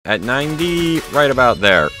At 90, right about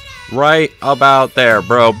there. Right about there,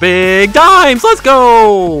 bro. Big dimes, let's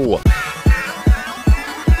go!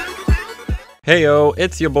 Heyo,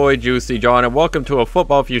 it's your boy Juicy John, and welcome to a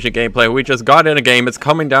Football Fusion gameplay. We just got in a game, it's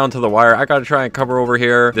coming down to the wire. I gotta try and cover over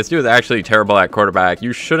here. This dude is actually terrible at quarterback.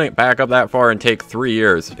 You shouldn't back up that far and take 3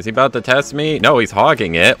 years. Is he about to test me? No, he's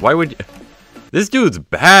hogging it. Why would you... This dude's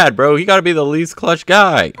bad, bro. He gotta be the least clutch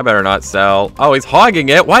guy. I better not sell. Oh, he's hogging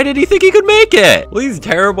it. Why did he think he could make it? Well, he's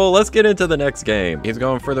terrible. Let's get into the next game. He's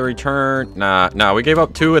going for the return. Nah, we gave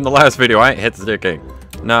up 2 in the last video. I ain't hit sticking.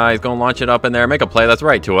 Nah, he's gonna launch it up in there. Make a play. That's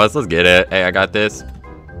right to us. Let's get it. Hey, I got this.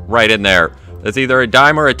 Right in there. It's either a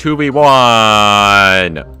dime or a 2v1.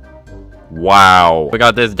 Wow. We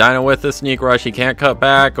got this Dino with the sneak rush. He can't cut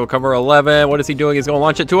back. Go cover 11. What is he doing? He's gonna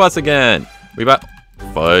launch it to us again. We about...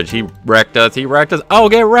 Fudge, he wrecked us. Oh,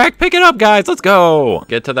 get wrecked. Pick it up, guys. Let's go.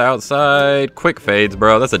 Get to the outside. Quick fades,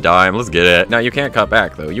 bro. That's a dime. Let's get it. Now, you can't cut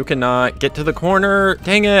back, though. You cannot get to the corner.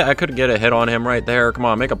 Dang it. I could get a hit on him right there. Come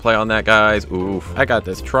on, make a play on that, guys. Oof. I got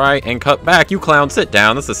this. Try and cut back. You clown, sit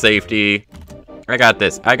down. That's a safety. I got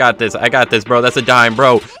this, bro. That's a dime,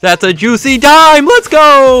 bro. That's a juicy dime. Let's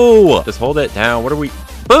go. Just hold it down. What are we...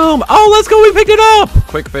 Boom! Oh, let's go! We picked it up!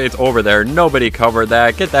 Quick fades over there. Nobody covered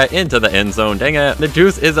that. Get that into the end zone. Dang it. The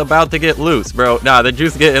juice is about to get loose, bro. Nah, the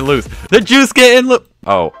juice getting loose. The juice getting loose.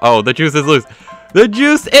 Oh, the juice is loose. The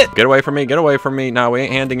juice it. Get away from me. Get away from me. Nah, we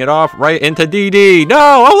ain't handing it off. Right into DD.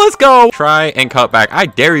 No! Oh, let's go! Try and cut back. I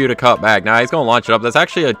dare you to cut back. Nah, he's gonna launch it up. That's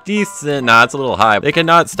actually a decent... Nah, it's a little high. They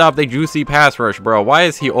cannot stop the juicy pass rush, bro. Why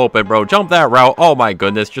is he open, bro? Jump that route. Oh, my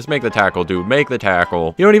goodness. Just make the tackle, dude. Make the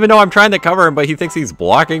tackle. You don't even know I'm trying to cover him, but he thinks he's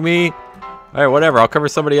blocking me. Alright, whatever. I'll cover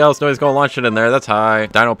somebody else. No, he's gonna launch it in there. That's high.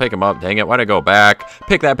 Dino, pick him up. Dang it. Why'd I go back?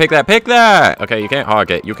 Pick that, pick that, pick that! Okay, you can't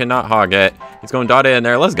hog it. You cannot hog it. He's gonna dot it in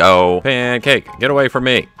there. Let's go. Pancake. Get away from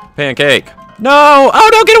me. Pancake. No! Oh,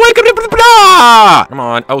 no! Get away! Come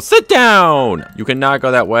on. Oh, sit down! You cannot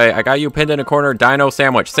go that way. I got you pinned in a corner. Dino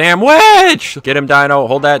sandwich. Sandwich! Get him, Dino.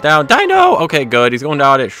 Hold that down. Dino! Okay, good. He's going to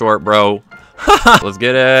dot it short, bro. Let's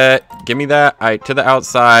get it. Give me that. All right, to the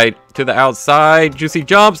outside. To the outside. Juicy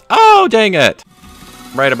jumps. Oh, dang it.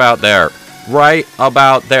 Right about there. Right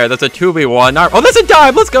about there. That's a 2v1. Oh, that's a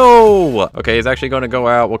dive. Let's go. Okay, he's actually going to go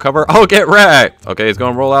out. We'll cover. Oh, get wrecked. Okay, he's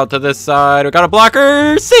going to roll out to this side. We got a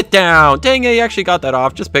blocker. Sit down. Dang it. He actually got that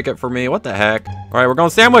off. Just pick it for me. What the heck? All right, we're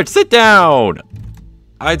going sandwich. Sit down.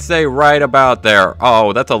 I'd say right about there.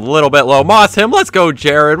 Oh, that's a little bit low. Moss him. Let's go,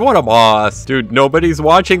 Jared. What a moss. Dude, nobody's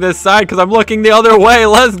watching this side because I'm looking the other way.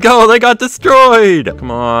 Let's go. They got destroyed.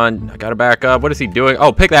 Come on. I got to back up. What is he doing?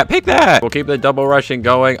 Oh, pick that. Pick that. We'll keep the double rushing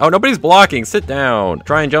going. Oh, nobody's blocking. Sit down.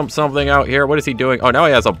 Try and jump something out here. What is he doing? Oh, now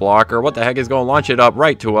he has a blocker. What the heck? He's going to launch it up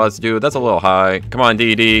right to us, dude. That's a little high. Come on,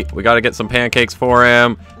 DD. We got to get some pancakes for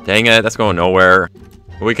him. Dang it. That's going nowhere.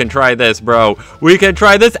 We can try this, bro. We can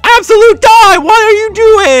try this. Absolute dive! What are you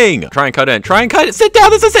doing? Try and cut in. Try and cut it. Sit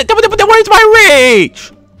down. This is it. Where's my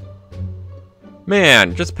reach?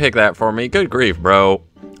 Man, just pick that for me. Good grief, bro.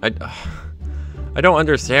 I don't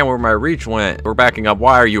understand where my reach went. We're backing up.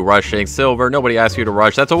 Why are you rushing? Silver, nobody asked you to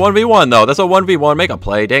rush. That's a 1v1, though. That's a 1v1. Make a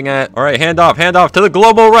play. Dang it. All right, hand off to the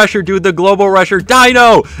global rusher, dude. The global rusher.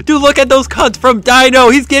 Dino. Dude, look at those cuts from Dino.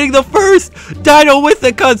 He's getting the first. Dino with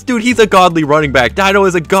the cuts, dude. He's a godly running back. Dino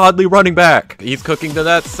is a godly running back. He's cooking to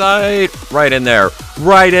that side. Right in there.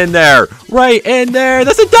 Right in there. Right in there.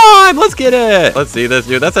 That's a dime. Let's get it. Let's see this,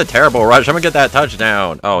 dude. That's a terrible rush. I'm gonna get that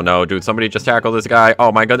touchdown. Oh, no, dude. Somebody just tackled this guy.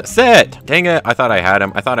 Oh, my goodness. Sit. Dang it. I thought I had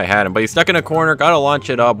him. But he's stuck in a corner. Gotta launch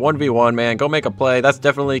it up. 1v1, man. Go make a play. That's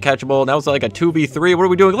definitely catchable. Now it's like a 2v3. What are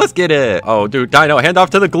we doing? Let's get it. Oh, dude. Dino, hand off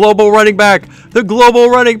to the global running back. The global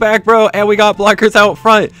running back, bro. And we got blockers out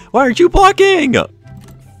front. Why aren't you blocking?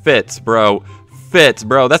 Fits, bro. Fits,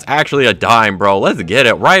 bro. That's actually a dime, bro. Let's get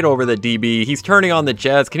it. Right over the DB. He's turning on the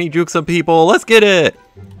jets. Can he juke some people? Let's get it.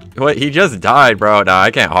 What? He just died, bro. Nah,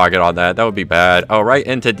 I can't hog it on that. That would be bad. Oh, right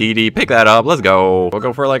into DD. Pick that up. Let's go. We'll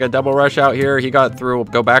go for like a double rush out here. He got through. We'll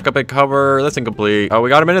go back up and cover. That's incomplete. Oh, we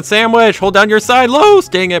got him in a sandwich. Hold down your side low.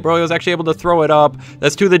 Dang it, bro. He was actually able to throw it up.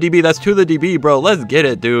 That's to the DB. That's to the DB, bro. Let's get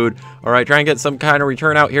it, dude. All right, try and get some kind of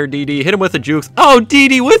return out here, DD. Hit him with the jukes. Oh,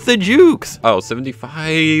 DD with the jukes. Oh,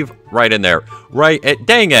 75. Right in there.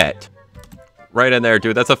 Dang it. Right in there,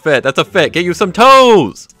 dude. That's a fit. That's a fit. Get you some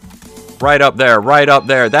toes. Right up there, right up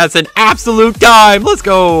there. That's an absolute dime. Let's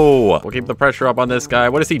go. We'll keep the pressure up on this guy.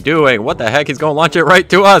 What is he doing? What the heck? He's going to launch it right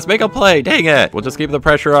to us. Make a play. Dang it. We'll just keep the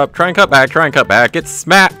pressure up. Try and cut back. Try and cut back. Get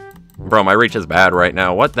smacked. Bro, my reach is bad right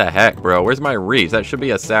now. What the heck, bro? Where's my reach? That should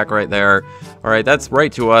be a sack right there. All right, that's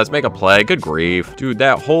right to us. Make a play. Good grief. Dude,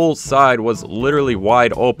 that whole side was literally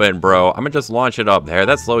wide open, bro. I'm gonna just launch it up there.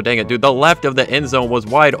 That's slow. Dang it, dude. The left of the end zone was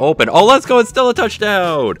wide open. Oh, let's go. It's still a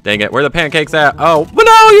touchdown. Dang it. Where are the pancakes at? Oh, but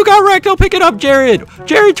no, you got wrecked. I'll pick it up, Jared.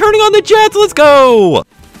 Jared turning on the Jets. Let's go.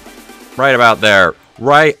 Right about there.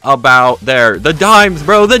 Right about there. The dimes,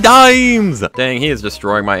 bro. The dimes. Dang, he is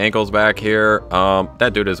destroying my ankles back here.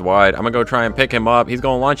 That dude is wide. I'm gonna go try and pick him up. He's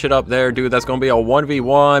gonna launch it up there, dude. That's gonna be a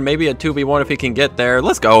 1v1, maybe a 2v1 if he can get there.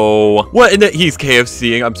 Let's go. What in the? He's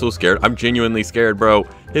KFCing. I'm so scared. I'm genuinely scared, bro.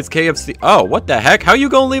 It's KFC. Oh, what the heck? How you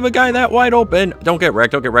gonna leave a guy that wide open? Don't get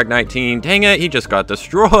wrecked. Don't get wrecked, 19. Dang it. He just got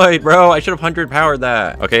destroyed, bro. I should have 100 powered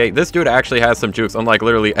that. Okay, this dude actually has some jukes, unlike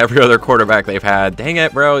literally every other quarterback they've had. Dang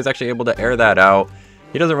it, bro. He's actually able to air that out.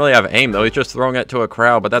 He doesn't really have aim, though. He's just throwing it to a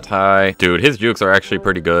crowd, but that's high. Dude, his jukes are actually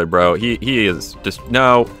pretty good, bro. He is just...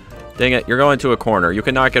 No. Dang it. You're going to a corner. You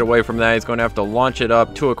cannot get away from that. He's going to have to launch it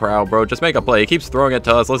up to a crowd, bro. Just make a play. He keeps throwing it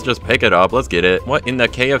to us. Let's just pick it up. Let's get it. What in the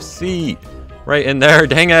KFC? Right in there.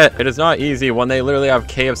 Dang it. It is not easy when they literally have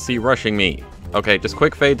KFC rushing me. Okay, just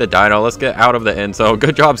quick fade the dino. Let's get out of the end zone.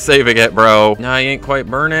 Good job saving it, bro. Nah, he ain't quite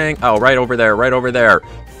burning. Oh, right over there. Right over there.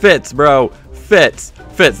 Fits, bro. Fits.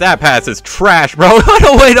 That pass is trash, bro.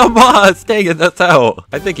 No way to Moss. Dang it, that's out.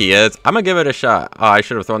 I think he is. I'm gonna give it a shot. Oh, I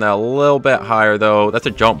should have thrown that a little bit higher, though. That's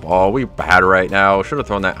a jump ball. We bad right now. Should have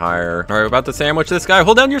thrown that higher. All right, we're about to sandwich this guy.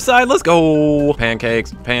 Hold down your side. Let's go.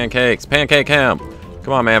 Pancakes. Pancake him.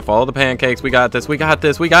 Come on, man. Follow the pancakes. We got this. We got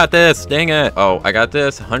this. We got this. Dang it. Oh, I got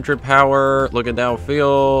this. 100 power. Looking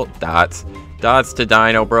downfield. Dots. Dots to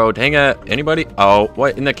Dino, bro. Dang it. Anybody? Oh,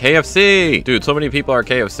 what in the KFC? Dude, so many people are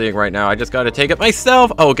KFCing right now. I just got to take it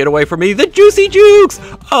myself. Oh, get away from me. The juicy jukes.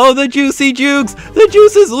 Oh, the juicy jukes. The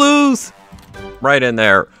juice is loose. Right in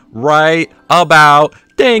there. Right about.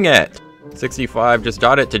 Dang it. 65. Just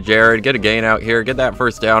dot it to Jared. Get a gain out here. Get that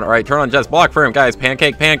first down. All right, turn on Jets. Block for him, guys.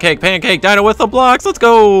 Pancake. Dino with the blocks. Let's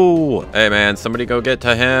go. Hey, man. Somebody go get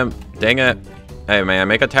to him. Dang it. Hey, man,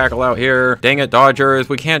 make a tackle out here. Dang it, Dodgers.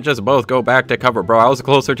 We can't just both go back to cover, bro. I was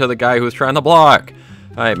closer to the guy who was trying to block.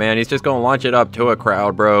 All right, man, he's just going to launch it up to a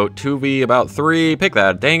crowd, bro. 2v about 3. Pick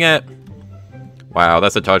that. Dang it. Wow,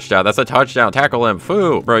 that's a touchdown. That's a touchdown. Tackle him.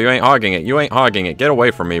 Foo. Bro, you ain't hogging it. You ain't hogging it. Get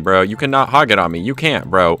away from me, bro. You cannot hog it on me. You can't,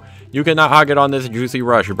 bro. You cannot hog it on this juicy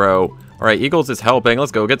rush, bro. All right, Eagles is helping.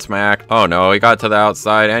 Let's go get smacked. Oh, no, he got to the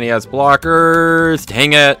outside, and he has blockers.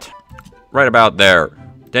 Dang it. Right about there.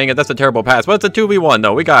 Dang it, that's a terrible pass. But it's a 2v1,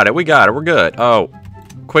 though. We got it. We got it. We're good. Oh,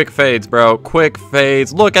 quick fades, bro. Quick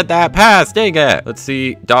fades. Look at that pass. Dang it. Let's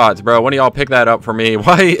see. Dots, bro. One of y'all pick that up for me.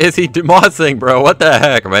 Why is he mossing, bro? What the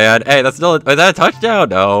heck, man? Hey, that's still... Is that a touchdown?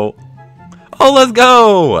 No. Oh, let's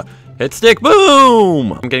go. Hit stick.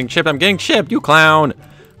 Boom. I'm getting chipped. I'm getting chipped. You clown.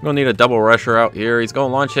 I'm gonna need a double rusher out here. He's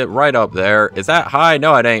gonna launch it right up there. Is that high?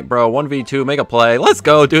 No, it ain't, bro. 1v2, make a play. Let's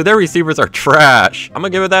go, dude. Their receivers are trash. I'm gonna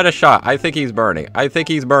give it that a shot. I think he's burning. I think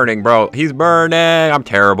he's burning, bro. He's burning. I'm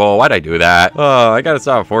terrible. Why'd I do that? Oh, I gotta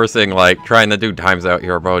stop forcing, like, trying to do times out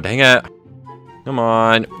here, bro. Dang it. Come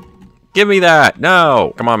on. Give me that.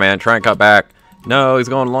 No. Come on, man. Try and cut back. No, he's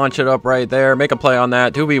going to launch it up right there. Make a play on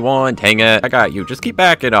that. 2v1. Dang it. I got you. Just keep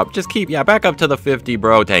backing up. Just keep, yeah, back up to the 50,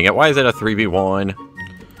 bro. Dang it. Why is it a 3v1?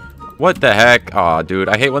 What the heck? Aw, dude.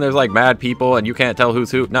 I hate when there's, like, mad people and you can't tell who's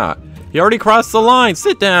who. Nah. He already crossed the line.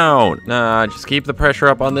 Sit down. Nah, just keep the pressure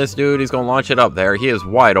up on this dude. He's going to launch it up there. He is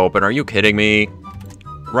wide open. Are you kidding me?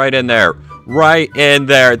 Right in there. Right in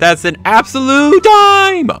there. That's an absolute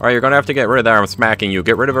dime. All right, you're going to have to get rid of that. I'm smacking you.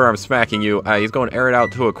 Get rid of her. I'm smacking you. He's going to air it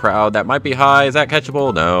out to a crowd. That might be high. Is that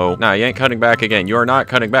catchable? No. Nah, you ain't cutting back again. You are not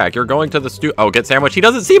cutting back. You're going to the Oh, get sandwich. He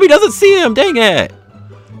doesn't see him. He doesn't see him. Dang it.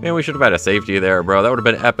 Man, we should have had a safety there, bro. That would have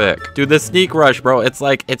been epic. Dude, this sneak rush, bro, it's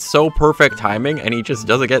like, it's so perfect timing, and he just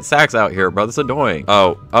doesn't get sacks out here, bro. That's annoying.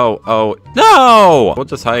 Oh. No! We'll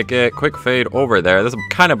just hike it. Quick fade over there. This is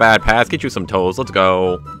a kind of bad pass. Get you some toes. Let's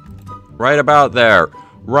go. Right about there.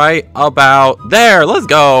 Right about there. Let's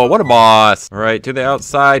go. What a boss. All right, to the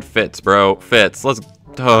outside. Fits, bro. Fits. Let's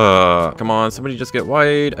come on, somebody just get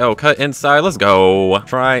wide. Oh, cut inside. Let's go.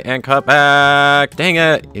 Try and cut back. Dang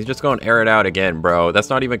it. He's just going to air it out again, bro. That's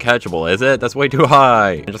not even catchable, is it? That's way too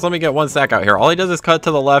high. Just let me get one sack out here. All he does is cut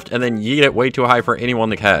to the left and then yeet it way too high for anyone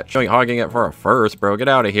to catch. Showing hogging it for a first, bro. Get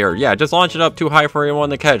out of here. Yeah, just launch it up too high for anyone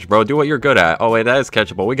to catch, bro. Do what you're good at. Oh, wait, that is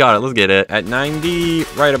catchable. We got it. Let's get it. At 90,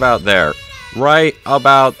 right about there. Right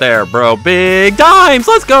about there, bro. Big dimes.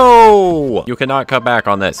 Let's go. You cannot cut back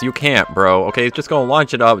on this. You can't, bro. Okay, he's just gonna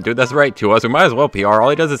launch it up. Dude, that's right to us. We might as well PR. All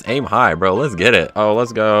he does is aim high, bro. Let's get it. Oh,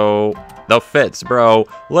 let's go. the fits, bro.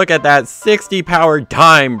 Look at that 60 power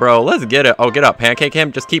dime, bro. Let's get it. Oh, get up. Pancake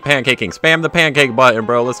him. Just keep pancaking. Spam the pancake button,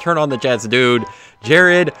 bro. Let's turn on the Jets, dude.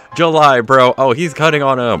 Jared July, bro. Oh, he's cutting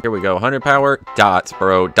on him. Here we go. 100 power. Dots,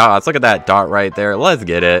 bro. Dots. Look at that dot right there. Let's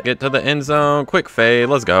get it. Get to the end zone. Quick fade.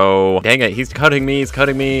 Let's go. Dang it. He's cutting me. He's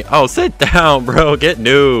cutting me. Oh, sit down, bro. Get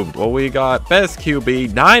noobed. Well, we got best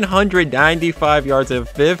QB, 995 yards and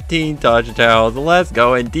 15 touchdowns. Let's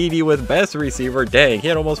go. And DD with best receiver. Dang, he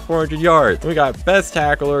had almost 400 yards. We got best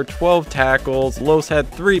tackler, 12 tackles. Los had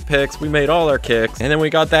 3 picks. We made all our kicks. And then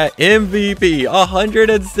we got that MVP,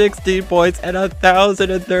 160 points and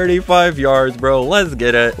 1,035 yards, bro. Let's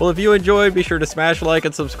get it. Well, if you enjoyed, be sure to smash like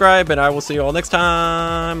and subscribe, and I will see you all next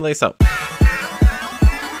time. Lace up.